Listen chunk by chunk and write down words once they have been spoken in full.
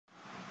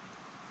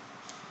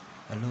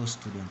Hello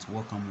students,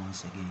 welcome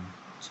once again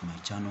to my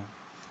channel.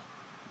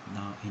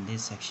 Now in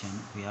this section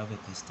we have a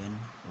question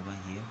over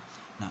here.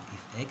 Now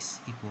if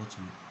x equal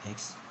to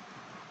x,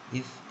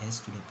 if s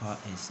to the power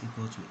s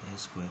equal to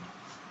s squared,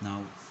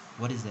 now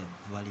what is the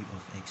value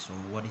of x, or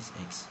what is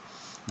x?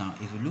 Now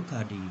if you look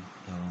at the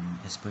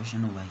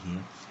expression over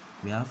here,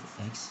 we have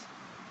x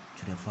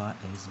to the power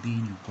s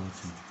being equal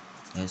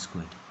to s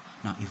squared.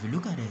 Now if you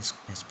look at the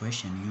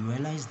expression, you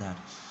realize that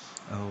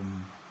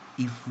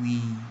if we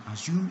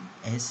assume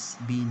s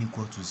being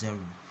equal to 0,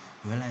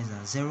 realize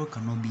that 0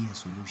 cannot be a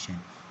solution.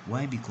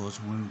 Why? Because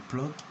when we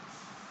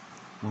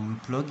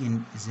plug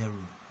in 0,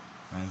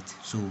 right?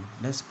 So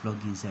let's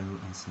plug in 0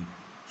 and see.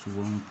 So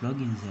when we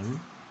plug in 0,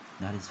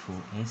 that is for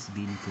s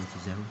being equal to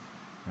 0,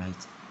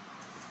 right?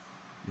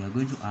 We are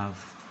going to have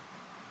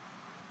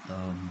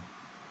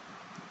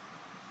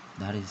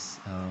that is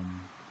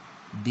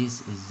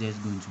this is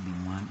just going to be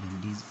 1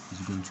 and this is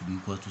going to be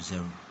equal to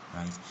 0,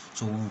 right?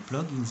 So when we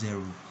plug in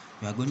 0,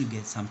 we are going to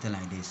get something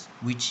like this,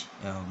 which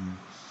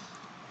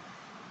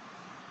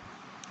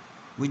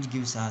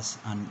gives us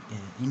an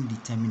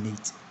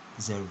indeterminate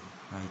 0,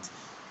 right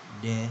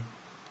there.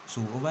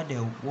 So over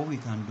there, what we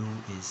can do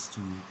is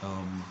to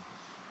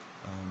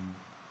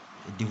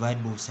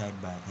divide both sides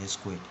by s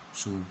squared.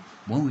 So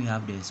when we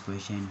have the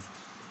expression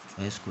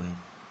s squared,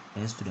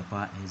 s to the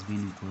power s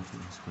being equal to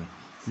s squared,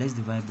 let's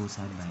divide both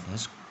sides by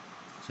s,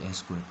 so s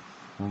squared.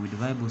 When we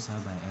divide both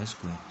sides by s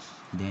squared,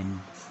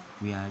 then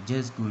we are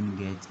just going to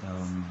get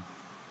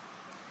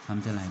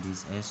something like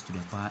this, s to the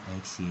power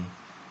x here,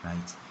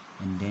 right?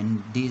 And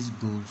then this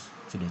goes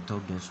to the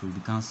top there, so it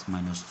becomes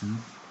minus 2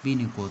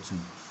 being equal to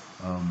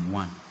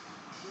 1,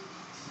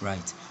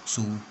 right?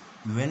 So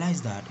we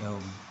realize that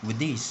with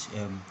this,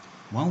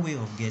 one way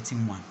of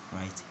getting 1,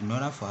 right, in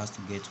order for us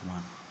to get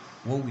 1,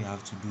 what we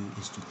have to do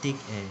is to take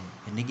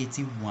a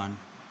negative 1,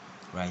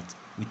 right?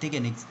 We take a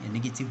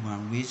negative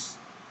 1 raised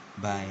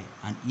by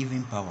an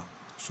even power.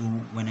 So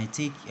when I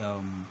take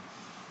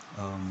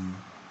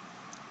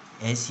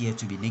s here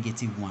to be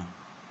negative 1,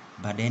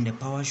 but then the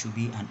power should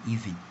be an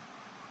even,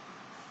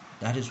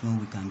 that is when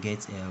we can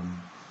get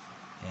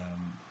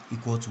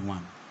equal to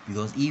 1.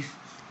 Because if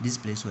this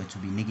place were to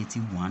be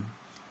negative 1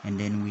 and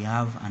then we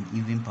have an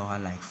even power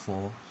like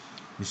 4,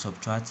 we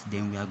subtract,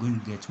 then we are going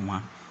to get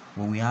 1.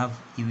 When we have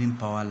even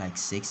power like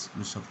 6,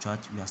 we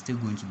subtract, we are still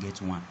going to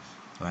get 1,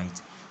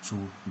 right? So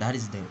that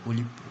is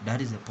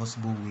the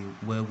possible way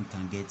where we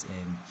can get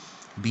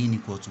being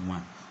equal to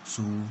 1.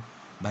 So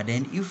but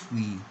then if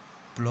we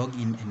plug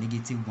in a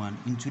negative 1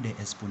 into the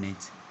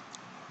exponent,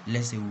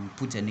 let's say we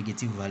put a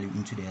negative value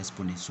into the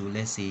exponent, so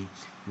let's say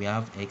we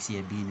have x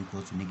here being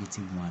equal to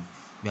negative 1,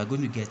 we are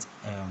going to get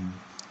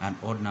an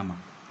odd number.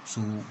 So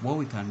what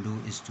we can do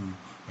is to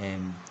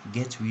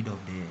get rid of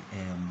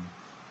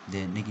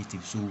the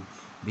negative. So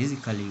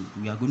basically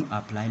we are going to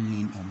apply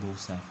ln on both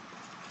sides.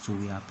 So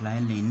we apply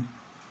ln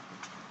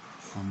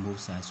on both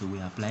sides. So we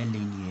apply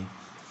ln here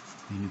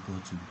being equal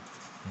to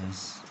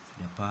s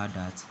to the power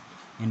that,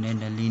 and then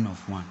the ln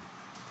of 1.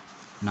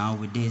 Now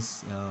with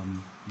this,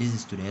 this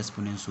is to the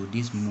exponent, so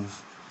this move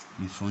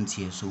in front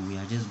here, so we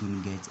are just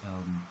going to get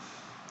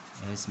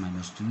s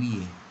minus 2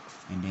 here,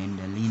 and then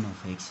the ln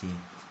of x here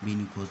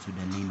being equal to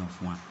the ln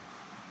of 1,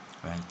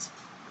 right?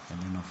 The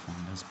ln of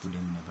 1, let's put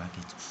them in the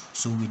bracket.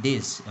 So with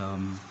this,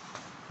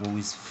 when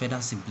we further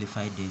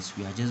simplify this,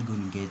 we are just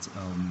going to get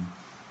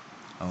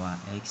our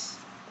x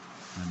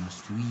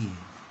minus 2 here,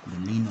 the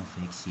ln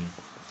of x here.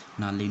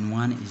 Now ln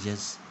 1 is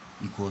just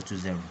equal to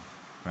 0,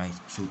 right?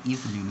 So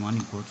if ln 1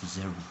 equal to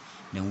 0,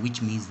 then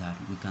which means that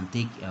we can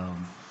take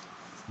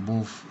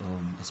both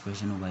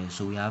expression over here.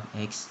 So we have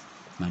x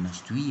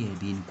minus 2 here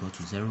being equal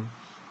to 0,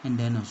 and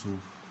then also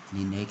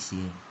ln x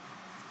here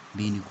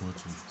being equal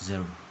to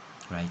 0,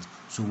 right?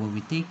 So when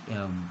we take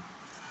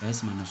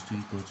s minus 2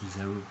 equal to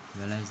 0,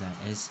 realize that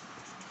s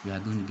we are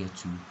going to get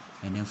 2,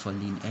 and then for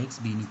ln x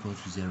being equal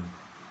to 0,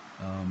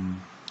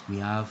 we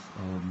have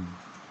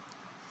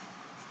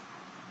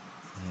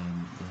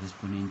the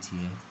exponent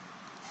here,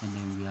 and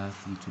then we have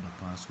e to the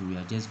power, so we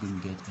are just going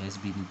to get s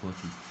being equal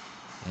to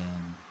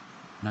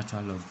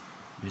natural log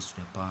raised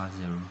to the power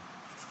 0,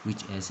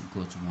 which s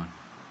equal to 1,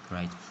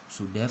 right?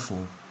 So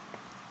therefore,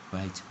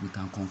 right, we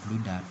can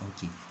conclude that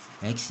okay,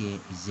 x here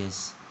is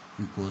just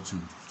equal to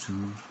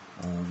 2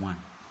 or 1.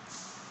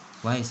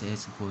 Why is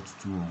s equal to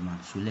 2 or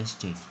 1? So let's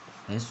check.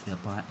 S to the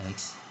power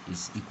x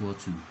is equal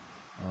to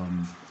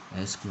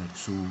s squared.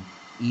 So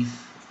if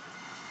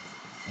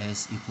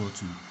s equal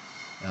to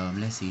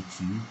let's say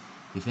 2,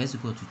 if s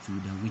equal to 2,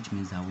 then which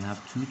means that we have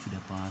 2 to the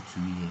power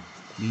 2 here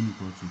being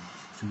equal to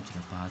 2 to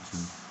the power 2,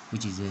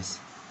 which is s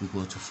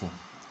equal to 4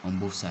 on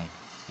both sides.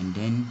 And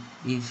then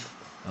if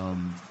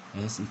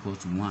s equal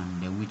to 1,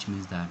 then which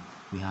means that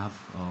we have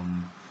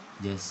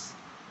just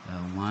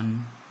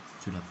 1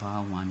 to the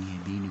power 1 here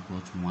being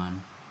equal to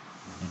 1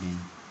 and then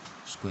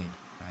squared,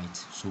 right?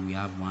 So we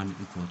have 1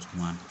 equal to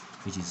 1,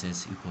 which is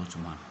s equal to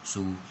 1.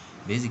 So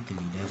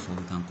basically, therefore,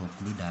 we can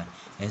conclude that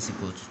s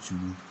equal to 2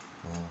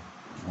 or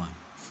 1,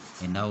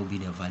 and that will be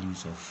the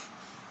values of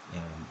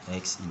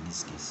x in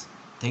this case.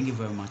 Thank you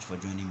very much for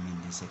joining me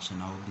in this section.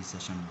 I hope this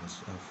session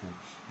was helpful.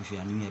 If you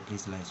are new here,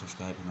 please like,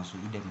 subscribe, and also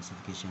hit the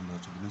notification bell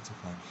to be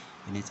notified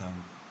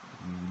anytime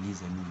we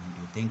release a new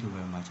video. Thank you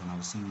very much, and I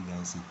will see you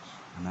guys in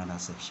another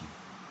section.